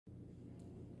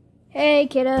Hey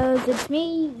kiddos, it's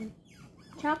me,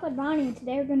 Chocolate Bonnie, and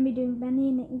today we're going to be doing Bendy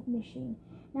and the Ink Machine.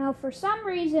 Now, for some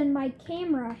reason, my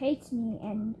camera hates me,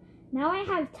 and now I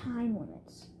have time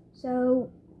limits. So,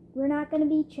 we're not going to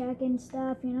be checking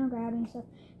stuff, grabbing stuff.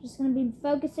 Just going to be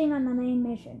focusing on the main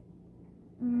mission.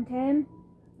 Okay?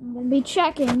 I'm going to be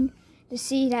checking to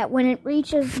see that when it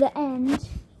reaches the end,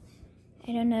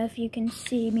 I don't know if you can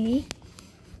see me,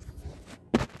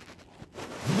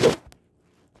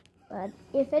 but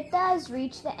if it does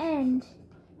reach the end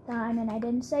time and I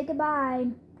didn't say goodbye,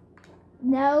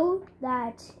 know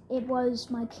that it was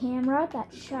my camera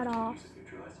that shut off.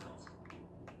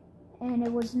 And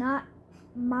it was not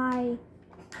my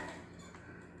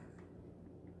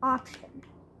option.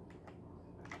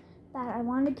 That I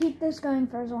wanted to keep this going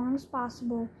for as long as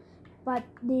possible, but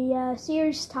the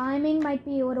series timing might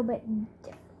be a little bit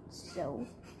different, so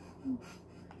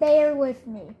bear with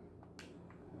me.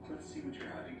 Let's see what you're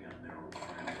having down there.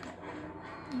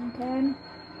 Okay?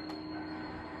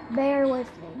 Bear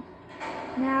with me.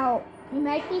 Now, you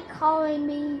might be calling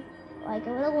me like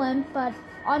a little limp, but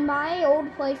on my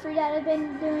old playthrough that I've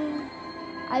been doing,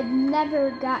 I've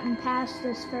never gotten past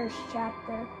this first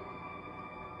chapter.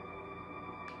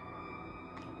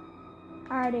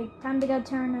 Alrighty, time to go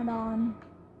turn it on.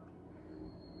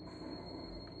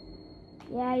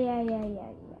 Yeah.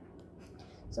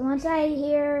 So once I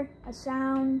hear a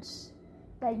sound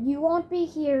that you won't be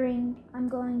hearing, I'm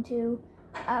going to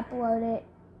upload it.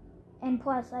 And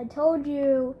plus, I told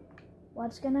you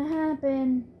what's gonna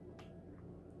happen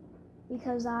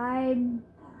because I'm...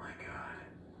 Oh my god.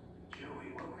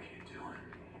 Joey, what were you doing?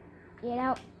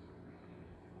 I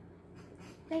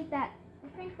think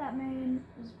that man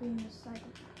is being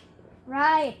recycled.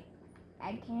 Right.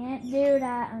 I can't do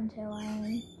that until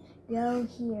I go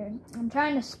here. I'm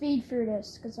trying to speed through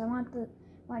this because I want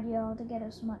you all to get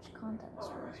as much content as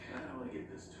possible. Alright, how do I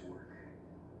get this to work?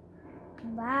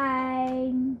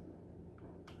 Bye.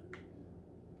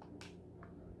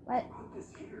 What? Put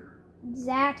this here.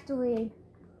 Exactly.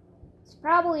 It's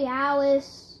probably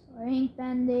Alice or Ink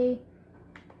Bendy.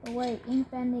 But wait,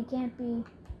 Ink Bendy can't be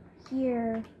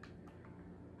here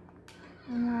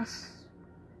unless...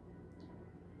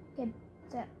 Okay,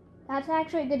 that's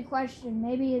actually a good question.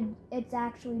 Maybe it's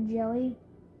actually Joey.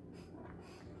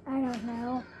 I don't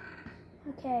know.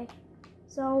 Okay,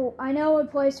 so I know a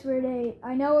place where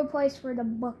the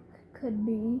book could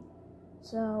be.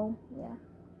 So yeah.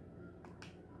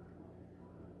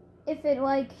 If it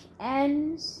like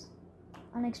ends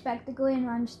unexpectedly and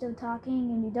I'm still talking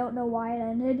and you don't know why it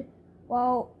ended,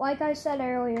 well, like I said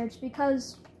earlier, it's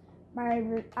because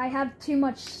I have too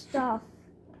much stuff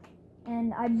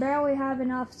and I barely have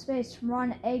enough space to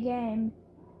run a game.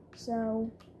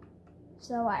 So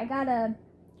I gotta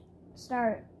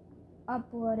start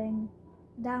uploading,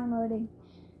 downloading,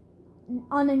 and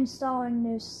uninstalling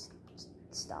new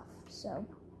stuff. So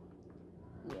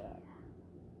yeah.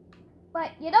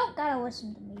 But you don't gotta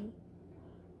listen to me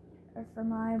or for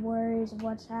my worries of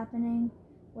what's happening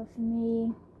with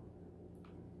me.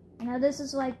 I know this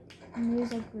is like a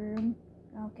music room,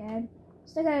 okay?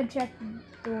 Still gotta check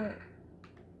the door.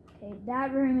 Okay,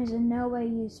 that room is in no way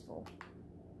useful.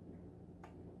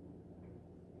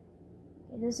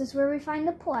 Okay, this is where we find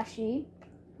the plushie.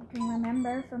 I can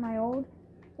remember from my old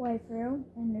playthrough,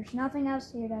 and there's nothing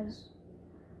else here that's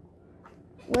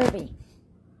worthy.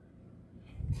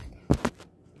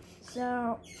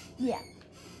 So, yeah.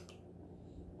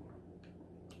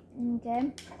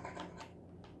 Okay.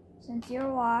 Since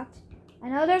you're locked, I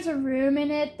know there's a room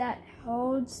in it that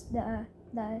holds the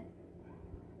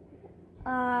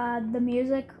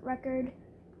music record.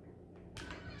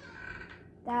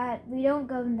 That we don't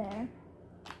go in there.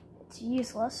 It's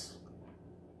useless.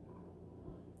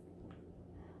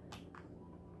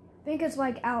 I think it's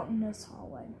like out in this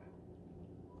hallway.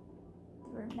 The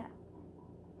room that.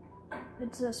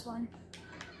 It's this one.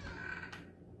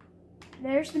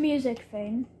 There's the music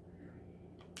thing.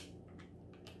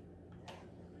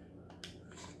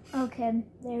 Okay,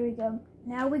 there we go.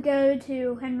 Now we go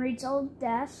to Henry's old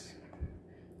desk.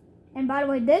 And by the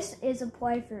way, this is a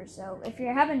playthrough, so if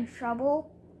you're having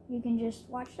trouble, you can just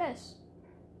watch this.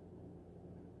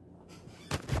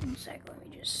 One sec, let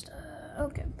me just,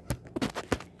 okay.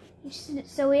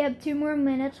 So we have 2 more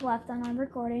minutes left on our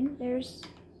recording. There's...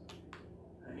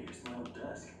 Here's my old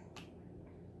desk.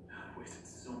 I wasted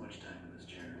so much time in this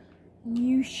chair.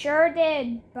 You sure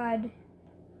did, bud.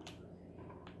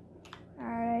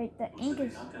 Alright, the ink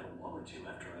is... I knocked out a wall or two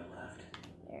after I left.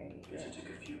 There you Guess go. it took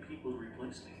a few people to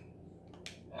replace me.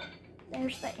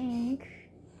 There's the ink.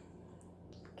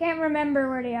 Can't remember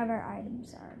where the other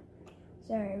items are.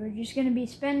 Sorry, we're just going to be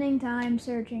spending time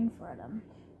searching for them.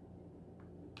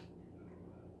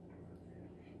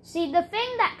 See, the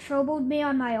thing that troubled me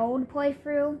on my old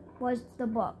playthrough was the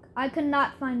book. I could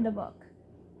not find the book.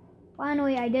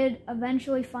 Finally, I did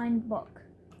eventually find the book.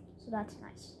 So that's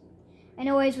nice.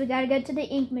 Anyways, we gotta get to the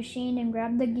ink machine and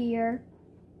grab the gear.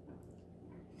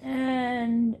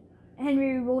 And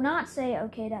Henry will not say,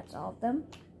 okay, that's all of them,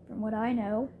 from what I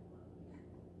know.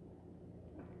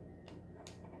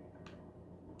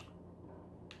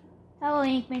 Hello,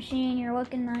 ink machine, you're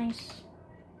looking nice.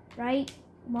 Right?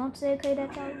 You won't say, okay,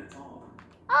 that's all?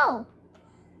 Oh!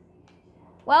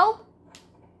 Well,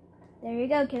 there you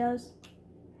go, kiddos.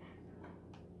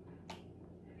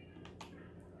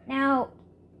 Now,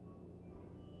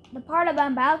 the part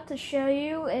I'm about to show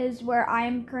you is where I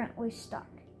am currently stuck.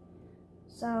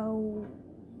 So,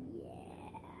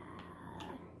 yeah.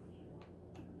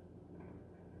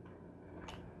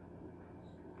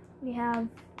 We have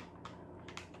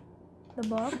the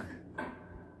book,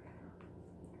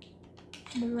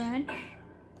 the wrench,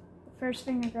 the first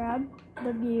thing I grabbed,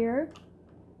 the gear,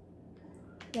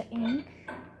 the ink,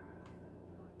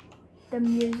 the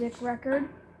music record,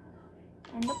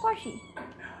 and the plushie. Now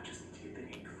I just need to get the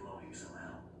ink flowing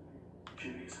somehow.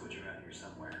 Should be a switch around here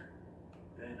somewhere.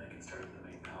 Then I can start with the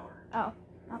main power. Oh,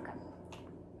 okay.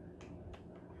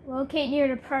 Locate near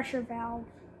the pressure valve.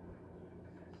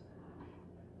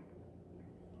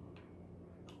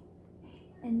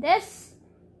 And this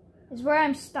is where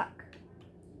I'm stuck.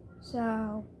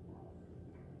 So,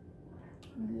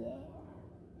 yeah.